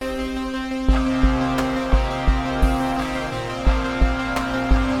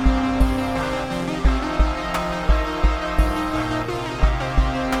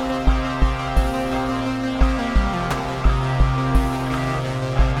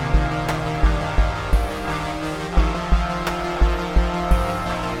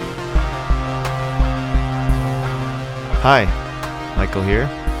Hi, Michael here.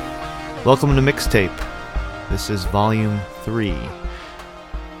 Welcome to Mixtape. This is Volume 3.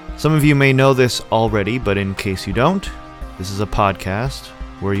 Some of you may know this already, but in case you don't, this is a podcast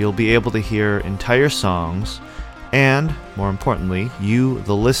where you'll be able to hear entire songs, and, more importantly, you,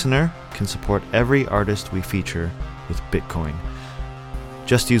 the listener, can support every artist we feature with Bitcoin.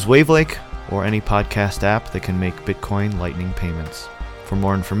 Just use Wavelake or any podcast app that can make Bitcoin Lightning payments. For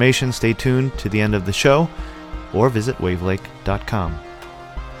more information, stay tuned to the end of the show or visit wavelake.com.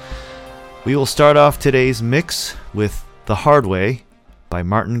 We will start off today's mix with The Hard Way by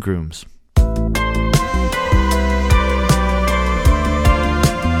Martin Grooms.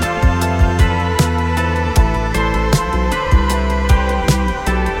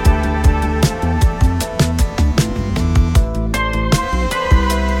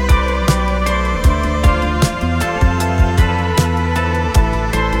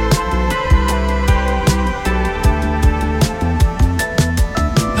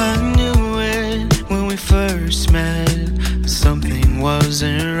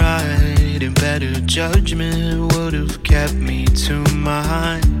 Judgment would have kept me to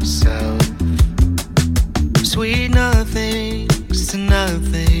myself. Sweet nothings to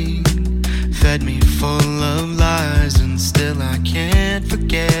nothing fed me full of lies, and still I can't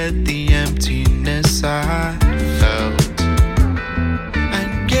forget the emptiness I felt. I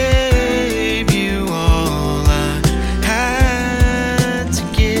gave you all I had to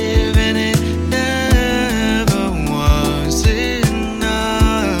give, and it never was enough.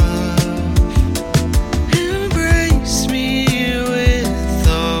 Embrace me with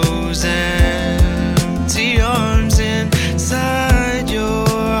those empty arms inside your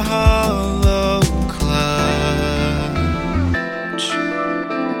hollow clutch.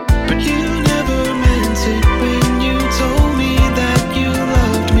 But you never meant it when you told me that you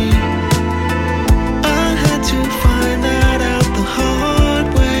loved me. I had to find that out the hard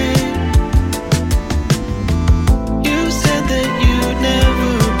way. You said that you'd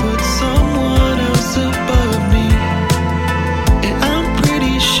never put someone else above me, and I'm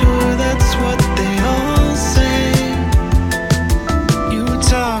pretty sure that's what they all say. You were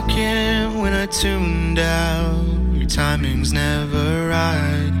talking when I tuned out. Your timing's never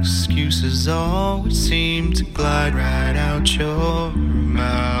right. Excuses always seem to glide right out your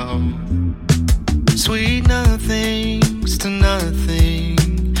mouth. Sweet nothings to nothing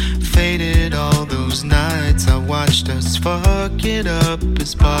faded all those nights I watched us fuck it up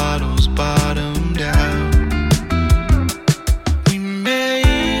as bottles bottomed out. We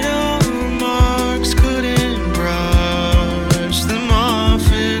made our marks, couldn't brush them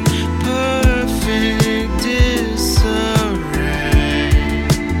off in perfect disarray.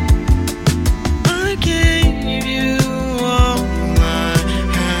 I gave you all I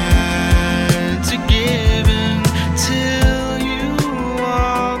had to give until you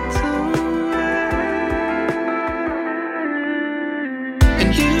walked away. And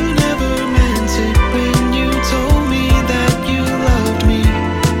you never meant it when you told me that you loved me.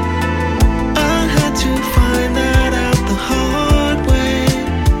 I had to find that out the hard way.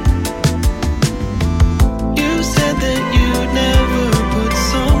 You said that you'd never put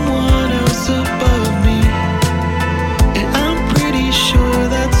someone else above me, and I'm pretty sure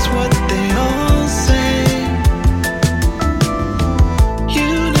that's what they all say. You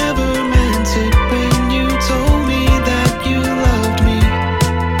never meant it when you told me that you loved me.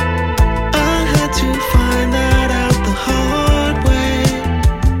 I had to find that out the hard way.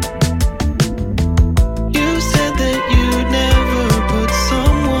 You said that you'd never put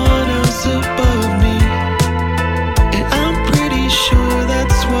someone else above me, and I'm pretty sure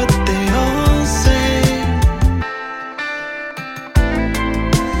that's what they all say.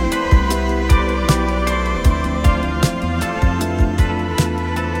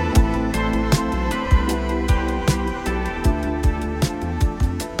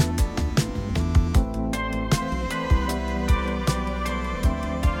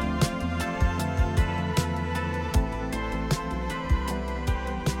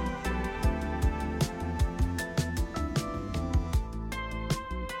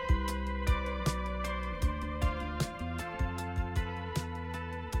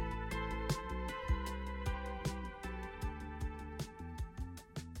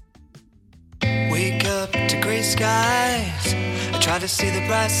 Wake up to gray skies. I try to see the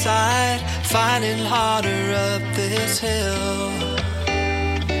bright side, finding harder up this hill.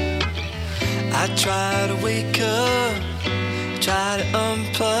 I try to wake up, try to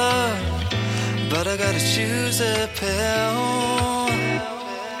unplug, but I gotta choose a pill.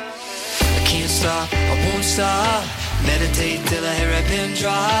 I can't stop, I won't stop. Meditate till I hear a pin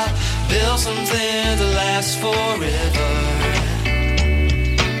drop. build something to last forever.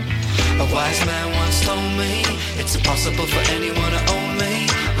 A wise man once told me it's impossible for anyone to own me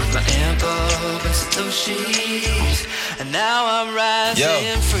with my amp up and Satoshis. And now I'm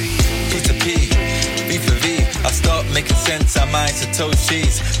rising free. P to P, V for V. I start making sense, I mine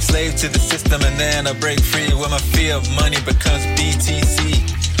Satoshis. Slave to the system and then I break free. When my fear of money becomes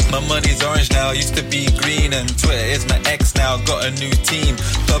BTC. My money's orange now, used to be green. And Twitter is my ex now, got a new team.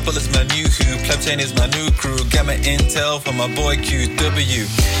 Purple is my new who, Plebchain is my new crew. Get my intel from my boy QW.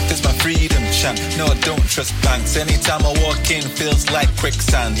 This my freedom chant, no I don't trust banks. Anytime I walk in, feels like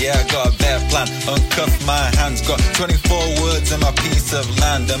quicksand. Yeah, I got a better plan, uncuff my hands. Got 24 words and my piece of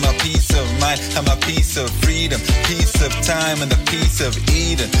land. And my peace of mind, and my piece of freedom. Piece of time and the piece of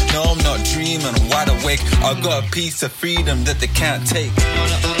Eden. No, I'm not dreaming, wide awake. I got a piece of freedom that they can't take.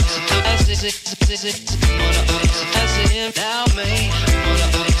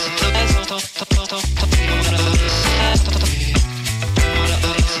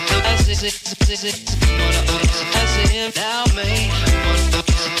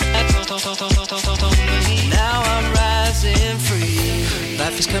 Now I'm rising free.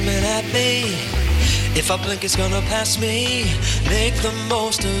 Life is coming at me. If I blink, it's gonna pass me. Make the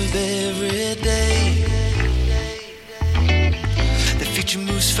most of every day. The future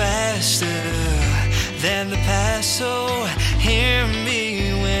moves faster than the past, so hear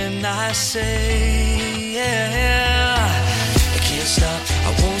me when I say, yeah. I can't stop,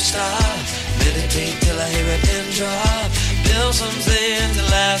 I won't stop. Meditate till I hear a pin drop. Build something to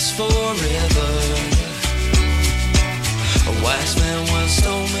last forever. A wise man once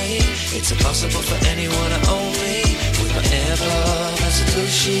told me it's impossible for anyone to own me with my ever and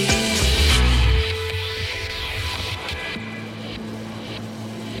Satoshi.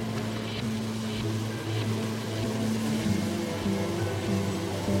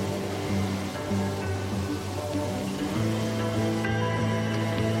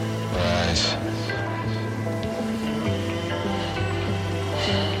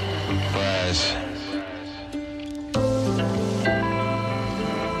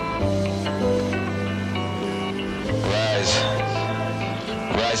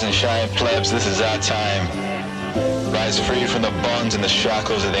 And shine, plebs, this is our time. Rise free from the bonds and the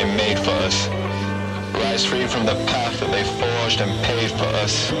shackles that they made for us. Rise free from the path that they forged and paved for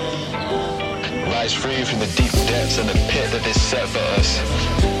us. Rise free from the deep depths and the pit that they set for us.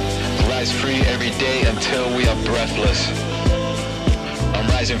 Rise free every day until we are breathless. I'm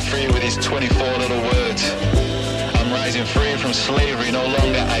rising free with these 24 little words. I'm rising free from slavery, no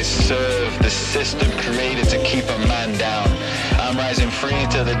longer I serve the system created to keep a man down. I'm rising free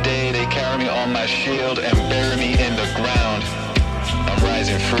till the day they carry me on my shield and bury me in the ground. I'm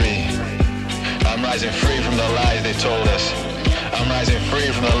rising free. I'm rising free from the lies they told us. I'm rising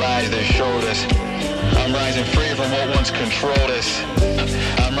free from the lies they showed us. I'm rising free from what once controlled us.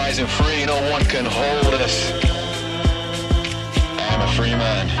 I'm rising free, no one can hold us. I am a free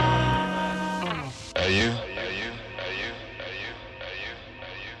man. Are you?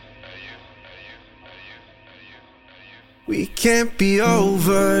 We can't be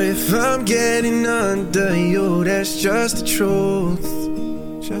over if I'm getting under you. That's just the truth.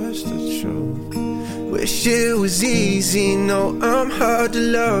 Just the truth. Wish it was easy. No, I'm hard to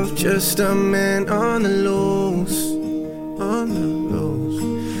love. Just a man on the loose. On the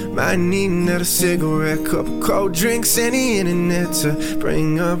loose. Might need another cigarette, couple cold drinks, and the internet to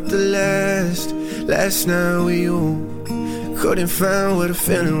bring up the last night with you. Couldn't find where the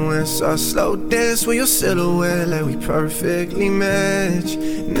feeling went, so I slow dance with your silhouette like we perfectly match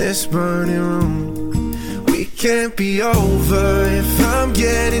in this burning room. We can't be over if I'm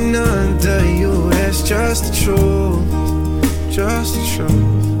getting under you. That's just the truth, just the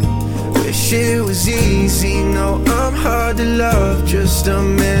truth. Wish it was easy, no, I'm hard to love. Just a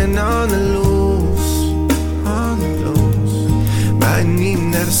man on the loose, on the loose. Might need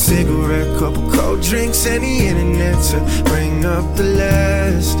another cigarette, couple cold drinks, and the internet to bring up the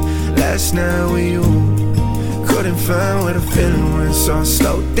last night with you. Couldn't find where the feeling went, so I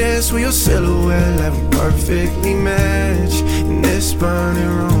slow dance with your silhouette like we perfectly match in this burning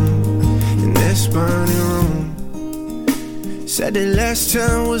room, in this burning room. Said the last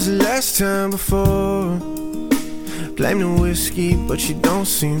time was the last time before. Blame the whiskey, but you don't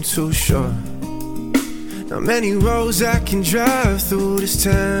seem too sure. Not many roads I can drive through this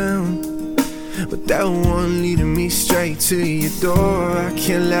town, but that one leading me straight to your door. I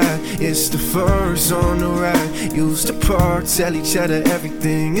can't lie, it's the first on the right. Used to park, tell each other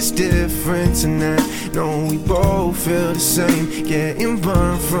everything is different tonight. No, we both feel the same, getting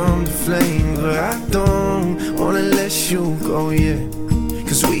burned from the flame. But I don't wanna let you go yet,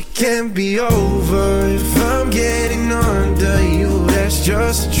 'cause we can't be over if I'm getting under you. That's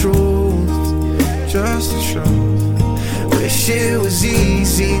just the truth, just the truth. Wish it was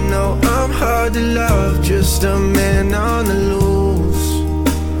easy, no, I'm hard to love. Just a man on the loose,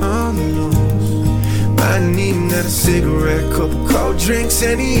 on the loose. I need another cigarette, couple cold drinks,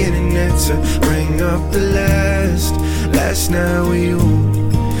 and the internet to bring up the last night with you.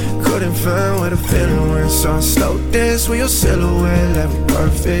 Couldn't find where the feeling went, so I slow dance with your silhouette like we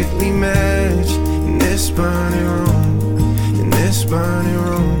perfectly matched in this burning room, in this burning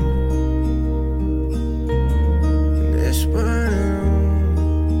room, in this burning room.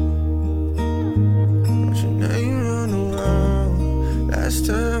 What's your name on the wall? Last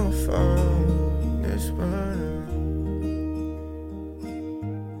time I fall, in this burning room.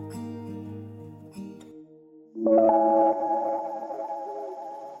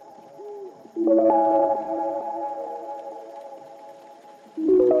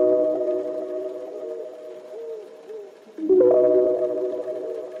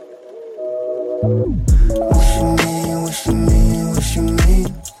 What you mean?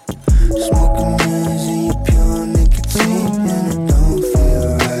 Smoking mirrors in your pure nicotine, and it don't feel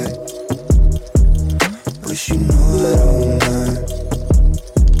right. But you know I don't mind.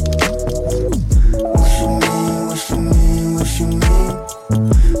 What you mean?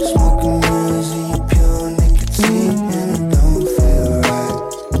 Smoking mirrors in your pure nicotine, and it don't feel right.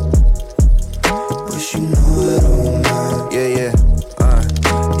 But you know I don't mind.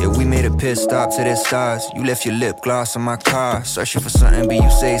 Yeah, we made a pit stop to the stars. You left your lip gloss on my car. Searching for something, but you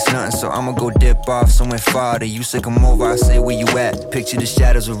say it's nothing. So I'ma go dip off somewhere farther. You say come over, I say where you at. Picture the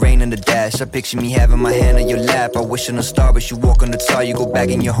shadows of rain in the dash. I picture me having my hand on your lap. I wish on a star, but you walk on the tar. You go back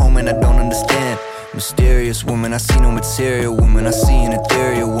in your home and I don't understand. Mysterious woman, I see no material woman. I see an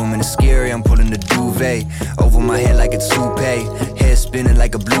ethereal woman. It's scary, I'm pulling the duvet over my head like a toupee. Head spinning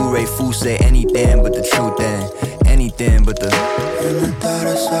like a Blu-ray. Fool say anything but the truth then. Anything but the. And I thought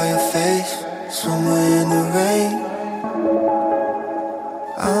I saw your face somewhere in the rain.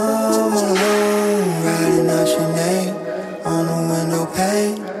 I'm alone, writing out your name on the window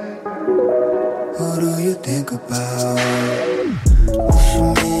pane. Who do you think about? What you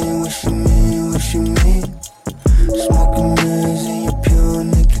mean? What you mean? Smoking mirrors in your pure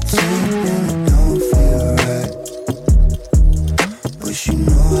nicotine, and it don't feel right. But you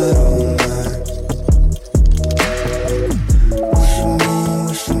know I don't mind. What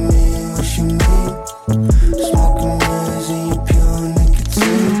you mean? Smoking mirrors in your pure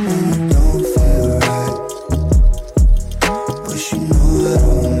nicotine, and it don't feel right. But you know I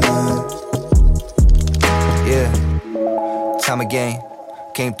don't mind. Yeah, time again.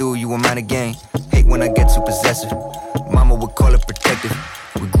 Came through, you were mine again. Hate when I get too possessive. Mama would call it protective.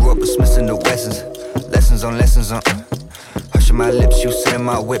 We grew up dismissing the lessons. Lessons on lessons on. Hushing my lips, you sit in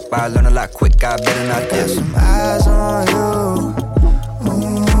my whip. I learn a lot quick, I better not Got dip. some eyes on you.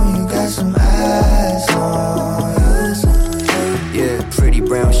 Ooh, you got some eyes on you. Yeah, pretty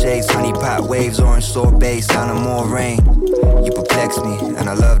brown shades, honey pot waves, orange sorbet, sounding more rain. You perplex me, and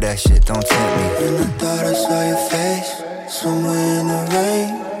I love that shit, don't tempt me. And I thought I saw your face somewhere in the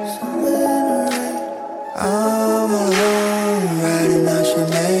rain. I'm alone, writing out your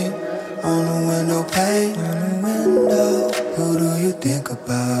name on the window pane. Who do you think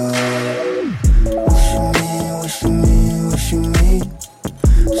about? What you mean?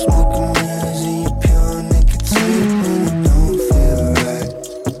 Smoking mirrors in your pure nicotine, and it don't feel right.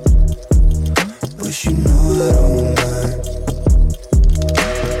 But you know I don't mind.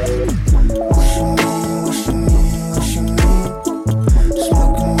 What you mean?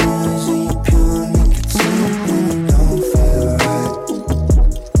 Smoking mirrors in your pure nicotine, and it don't feel right.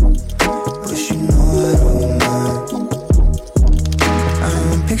 But you know I don't mind.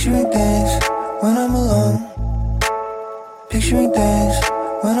 I'm picturing things when I'm alone. Picturing things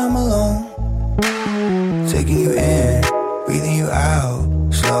when I'm alone. Taking you in, breathing you out,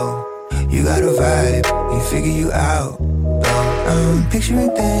 slow. You got a vibe, you figure you out, though. I'm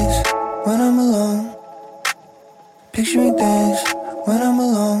picturing things when I'm alone. Picturing things when I'm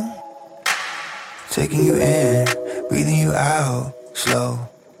alone. Taking you in, breathing you out, slow.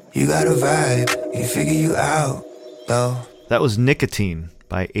 You got a vibe, you figure you out, though. That was Nicotine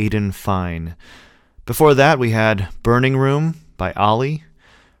by Aidan Fine. Before that, we had Burning Room by Ollie,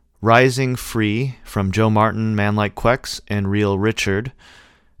 Rising Free from Joe Martin, Man Like Quex, and Real Richard.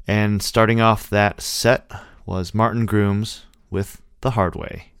 And starting off that set was Martin Grooms with The Hard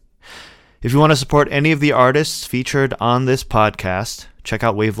Way. If you want to support any of the artists featured on this podcast, check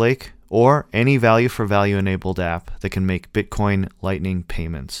out Wavelake or any value for value enabled app that can make Bitcoin Lightning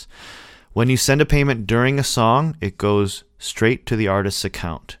payments. When you send a payment during a song, it goes straight to the artist's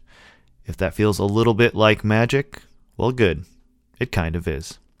account. If that feels a little bit like magic, well, good. It kind of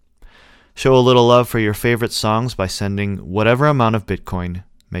is. Show a little love for your favorite songs by sending whatever amount of Bitcoin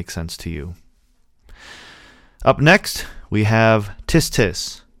makes sense to you. Up next, we have Tis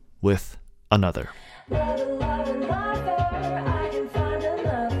Tis with Another.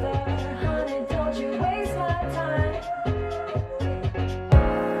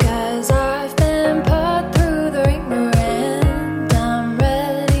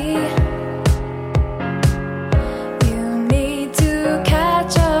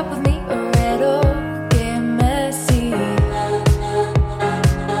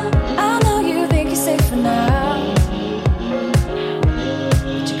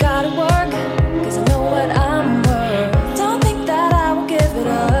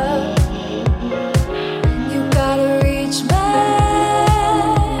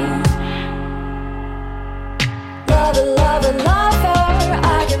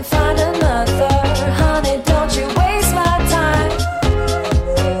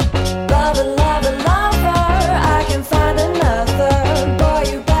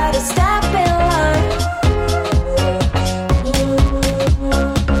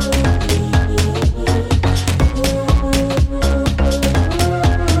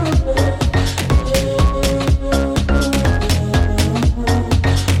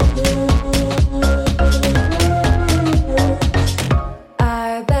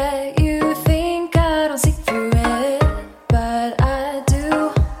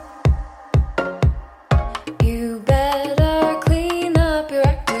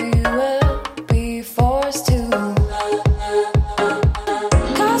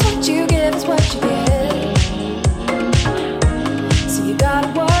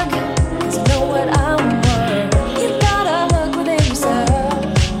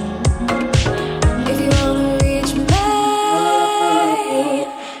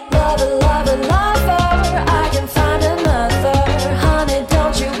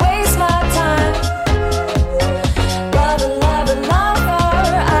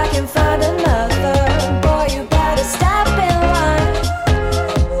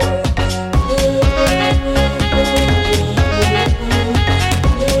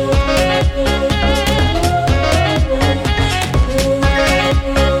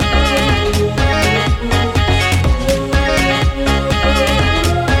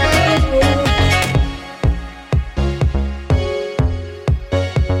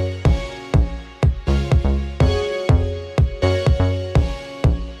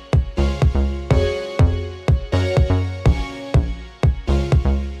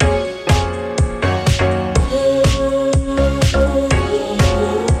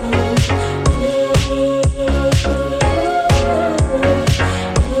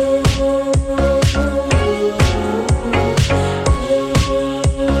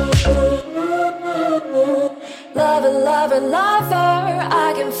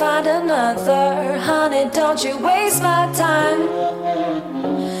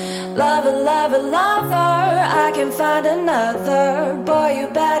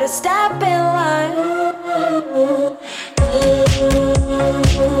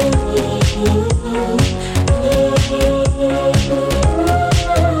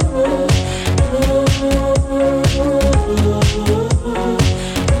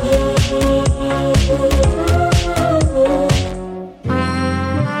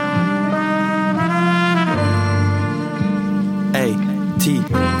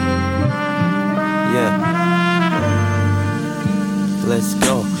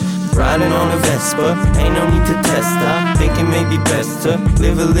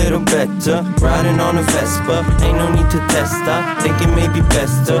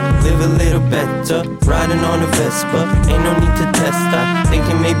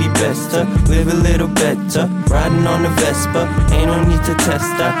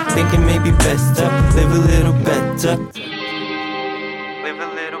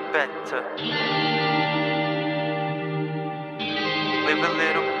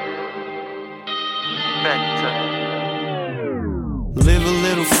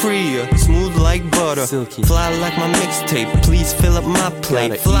 Silky. Fly like my mixtape, please fill up my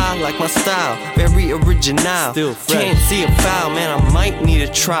plate. Fly like my style, very original. Still fresh. Can't see a foul, man, I might need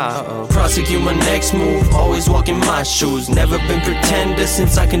a trial. Prosecute my next move, always walk in my shoes. Never been pretender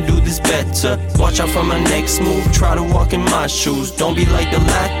since I can do this better. Watch out for my next move, try to walk in my shoes. Don't be like the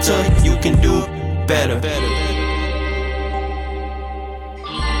latter, you can do better.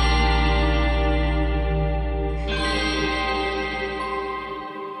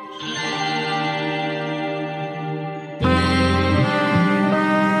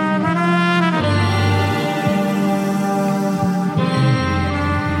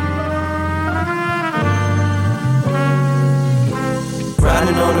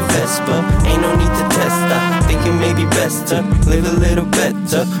 best to live a little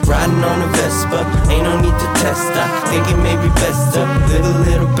better. Riding on a Vespa, ain't no need to test. I think it may be best to live a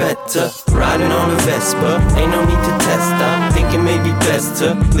little better. Riding on a Vespa, ain't no need to test. I think it may be best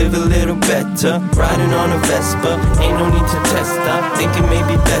to live a little better. Riding on a Vespa, ain't no need to test. I think it may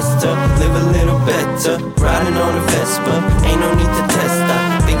be best to live a little better. Riding on a Vespa, ain't no need to test.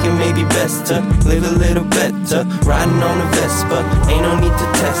 I think it may be best to live a little better. Riding on a Vespa, ain't no need to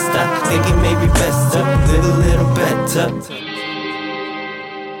test. I think it may be best to live a little better.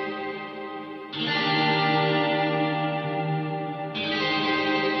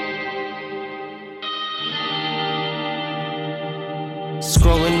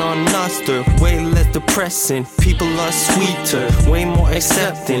 Scrolling on Nostr, way less depressing. People are sweeter, way more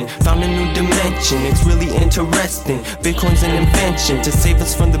accepting. Found a new dimension, it's really interesting. Bitcoin's an invention to save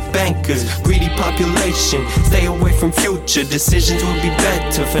us from the bankers. Greedy population, stay away from future. Decisions will be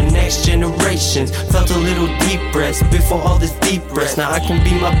better for next generations. Felt a little depressed before all this deep rest. Now I can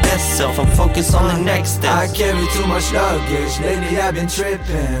be my best self, I'm focused on the next step. I carry too much luggage, lately I've been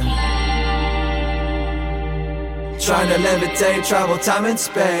tripping. Trying to levitate, travel time and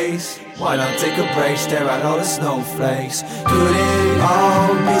space. Why not take a break, stare at all the snowflakes? Could it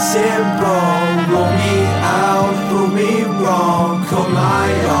all be simple? Roll me out, prove me wrong. Hold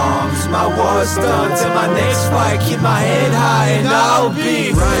my arms, my war's done. Till my next fight, keep my head high and I'll be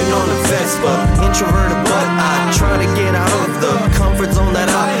riding on a Vespa, introverted but I try to get out of the comfort zone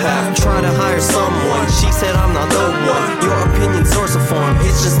that I have. Try to hire someone, she said I'm not the one. Your opinion's source of form,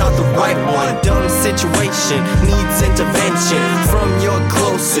 it's just not the right one. Dumb situation, needs intervention from your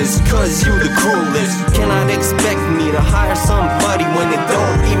closest, cause you the coolest. Cannot expect me to hire somebody when they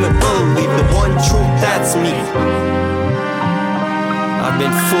don't even believe the one truth, that's me. I've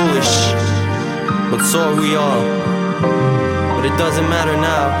been foolish, but so are we all. But it doesn't matter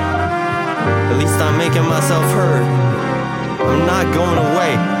now, at least I'm making myself heard. I'm not going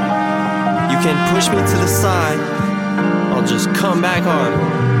away. You can push me to the side, I'll just come back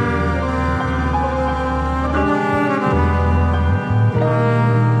harder.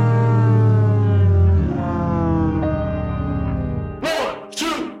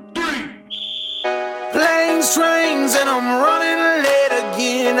 Trains and I'm running late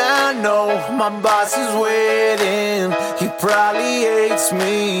again. I know my boss is waiting. He probably hates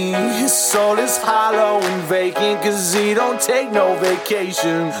me. His soul is hollow and vacant, cause he don't take no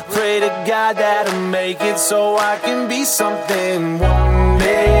vacation. Pray to God that I make it so I can be something one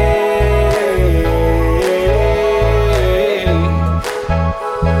day.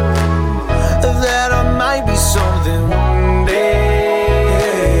 That I might be something one day.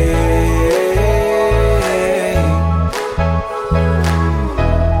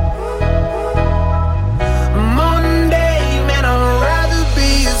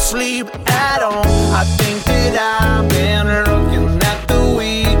 Sleep at home. I think that I've been looking at the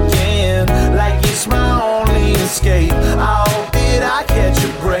weekend like it's my only escape. I hope that I catch a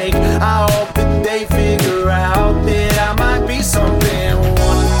break.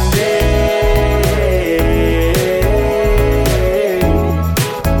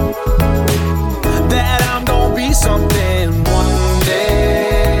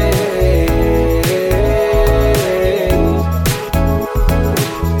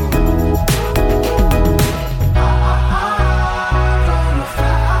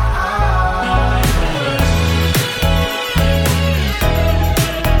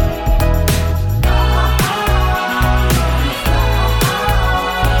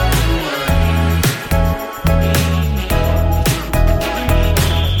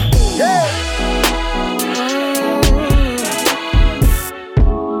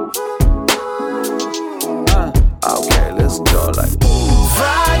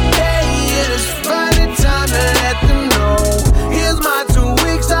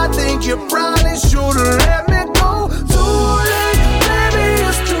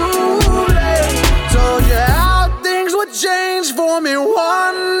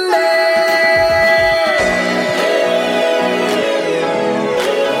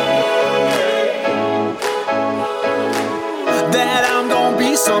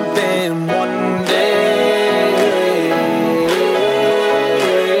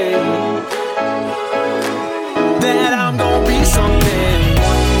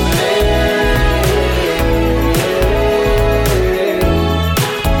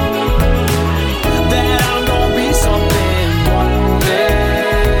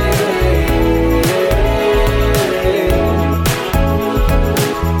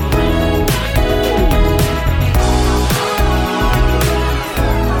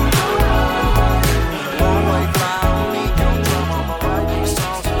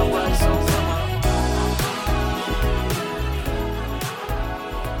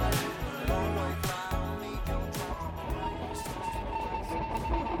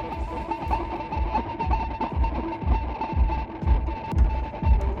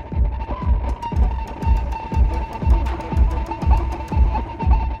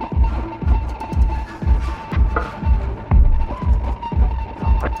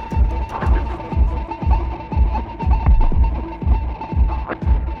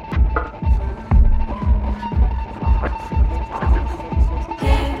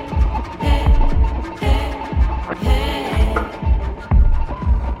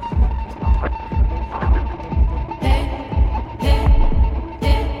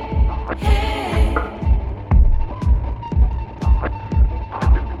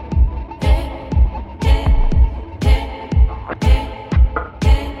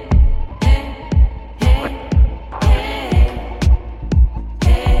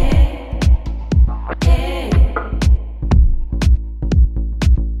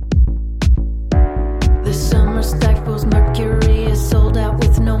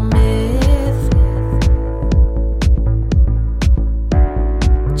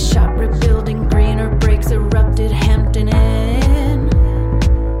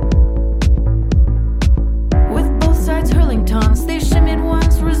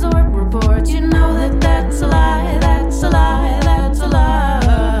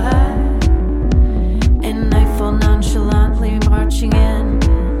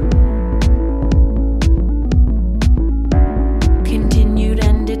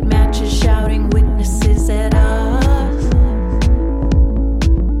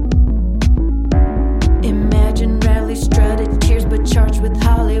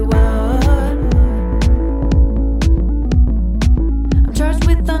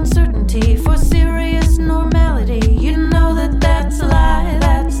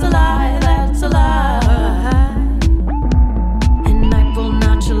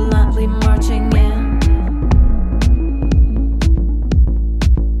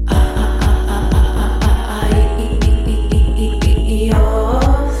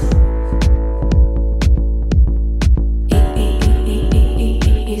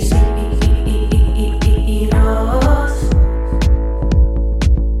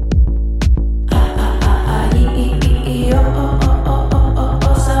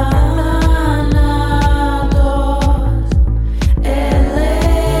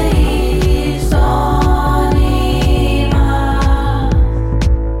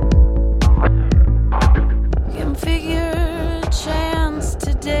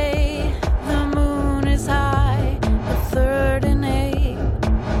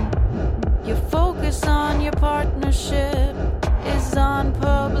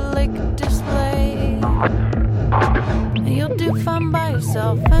 do fine by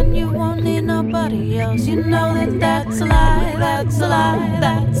yourself and you won't need nobody else. You know that that's a lie, that's a lie,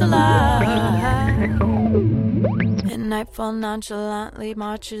 that's a lie. And nightfall nonchalantly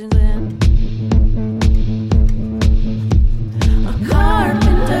marches in. A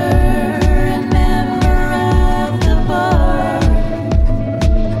carpenter and member of the board.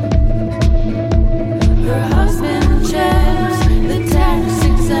 Her husband checks the tax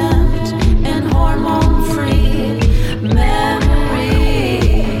exempt and hormone free memory.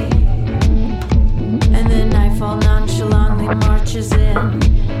 And then nightfall nonchalantly marches in.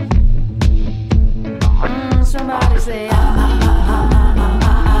 Somebody say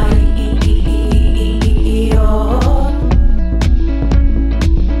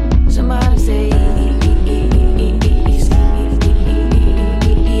somebody say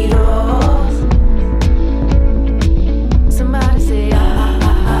somebody say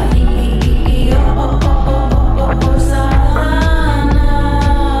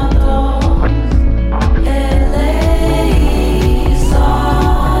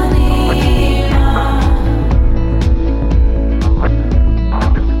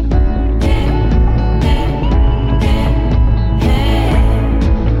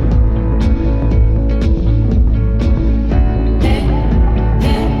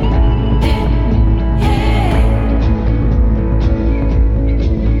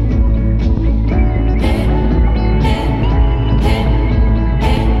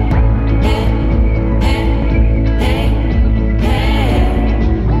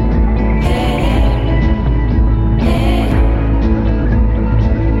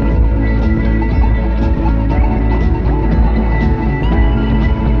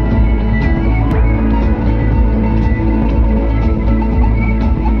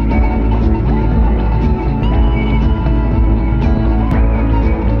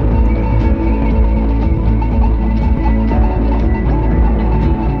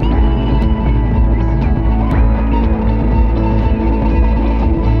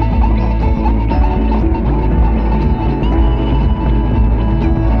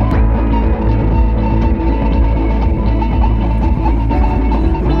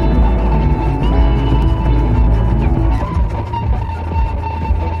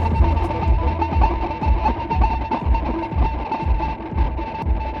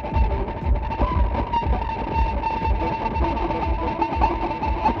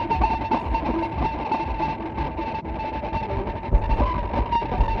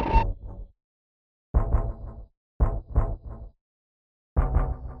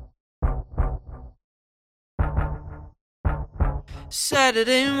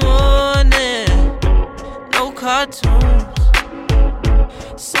Saturday morning, no cartoons.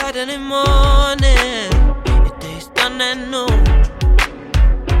 Saturday morning, your day's done at noon.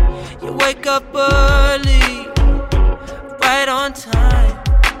 You wake up early, right on time.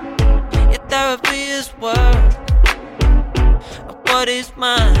 Your therapy is work, but it's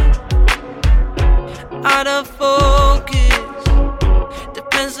mine. Out of focus,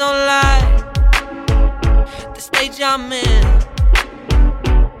 depends on life, the stage I'm in.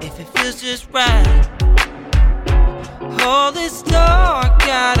 If it feels just right, all this dark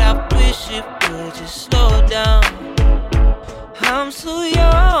out, I wish it would just slow down. I'm so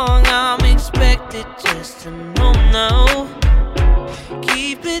young, I'm expected just to know now.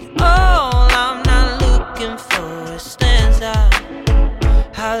 Keep it all, I'm not looking for a stands out.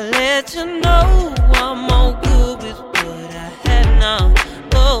 I'll let you know I'm all good with what I have now.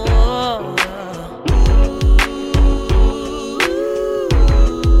 Oh, oh, oh.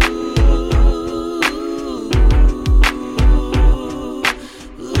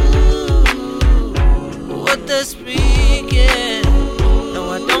 Speaking, no,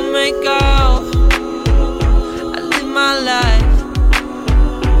 I don't make out. I live my life,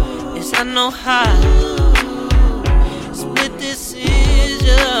 yes, I know how. Split decisions,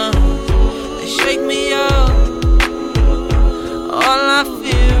 they shake me up. All I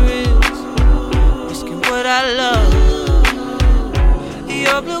fear is risking what I love.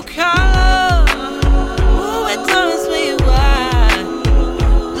 Your blue collar, ooh, it turns me wild.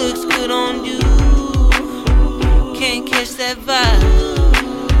 Looks good on you, can't catch that vibe.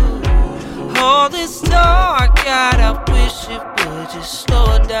 All this dark out, I wish it would just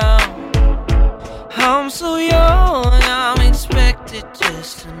slow down. I'm so young, I'm expected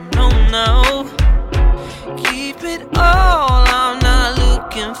just to know now. Keep it all, I'm not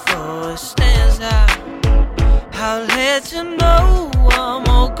looking for a stands out. I'll let you know I'm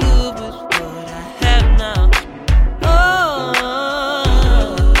all good with what I have now. Oh,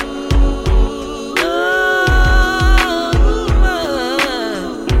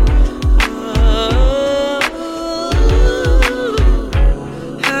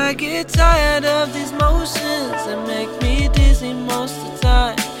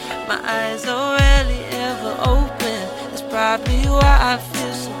 My eyes are rarely ever open. That's probably why I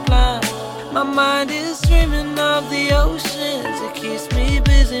feel so blind. My mind is dreaming of the oceans. It keeps me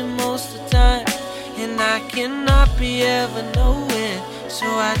busy most of the time, and I cannot be ever nowhere. So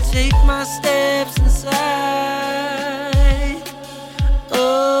I take my steps inside.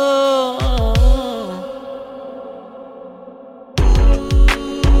 Oh,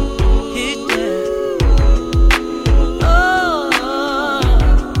 yeah. Oh,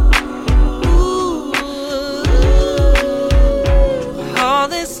 all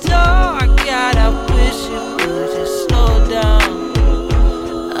this talk, God, I wish it would just slow down.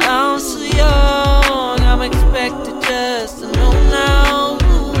 I'm so young, I'm expected just to know now.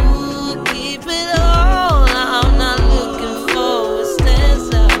 Keep it all, I'm not looking for what stands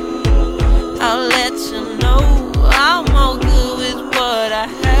out. I'll let you know I'm all good with what I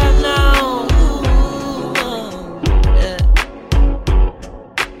have now. Yeah.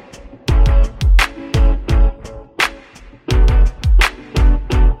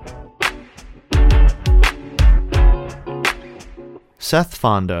 Seth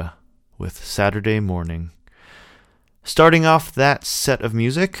Fonda with Saturday Morning. Starting off that set of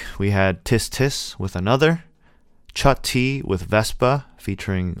music, we had Tis Tis with Another, Chut T with Vespa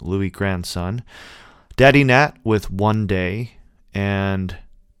featuring Louis Grandson, Daddy Nat with One Day, and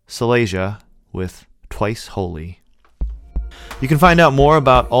Salasia with Twice Holy. You can find out more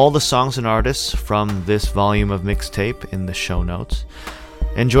about all the songs and artists from this volume of Mixtape in the show notes.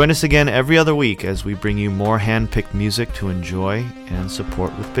 And join us again every other week as we bring you more hand-picked music to enjoy and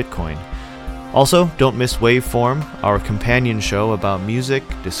support with Bitcoin. Also, don't miss Waveform, our companion show about music,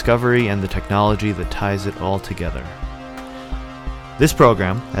 discovery, and the technology that ties it all together. This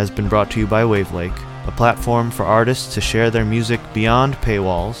program has been brought to you by Wavelake, a platform for artists to share their music beyond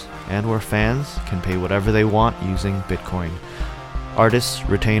paywalls and where fans can pay whatever they want using Bitcoin. Artists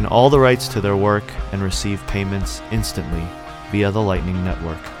retain all the rights to their work and receive payments instantly via the Lightning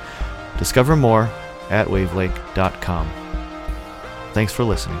Network. Discover more at wavelake.com. Thanks for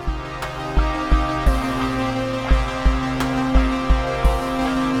listening.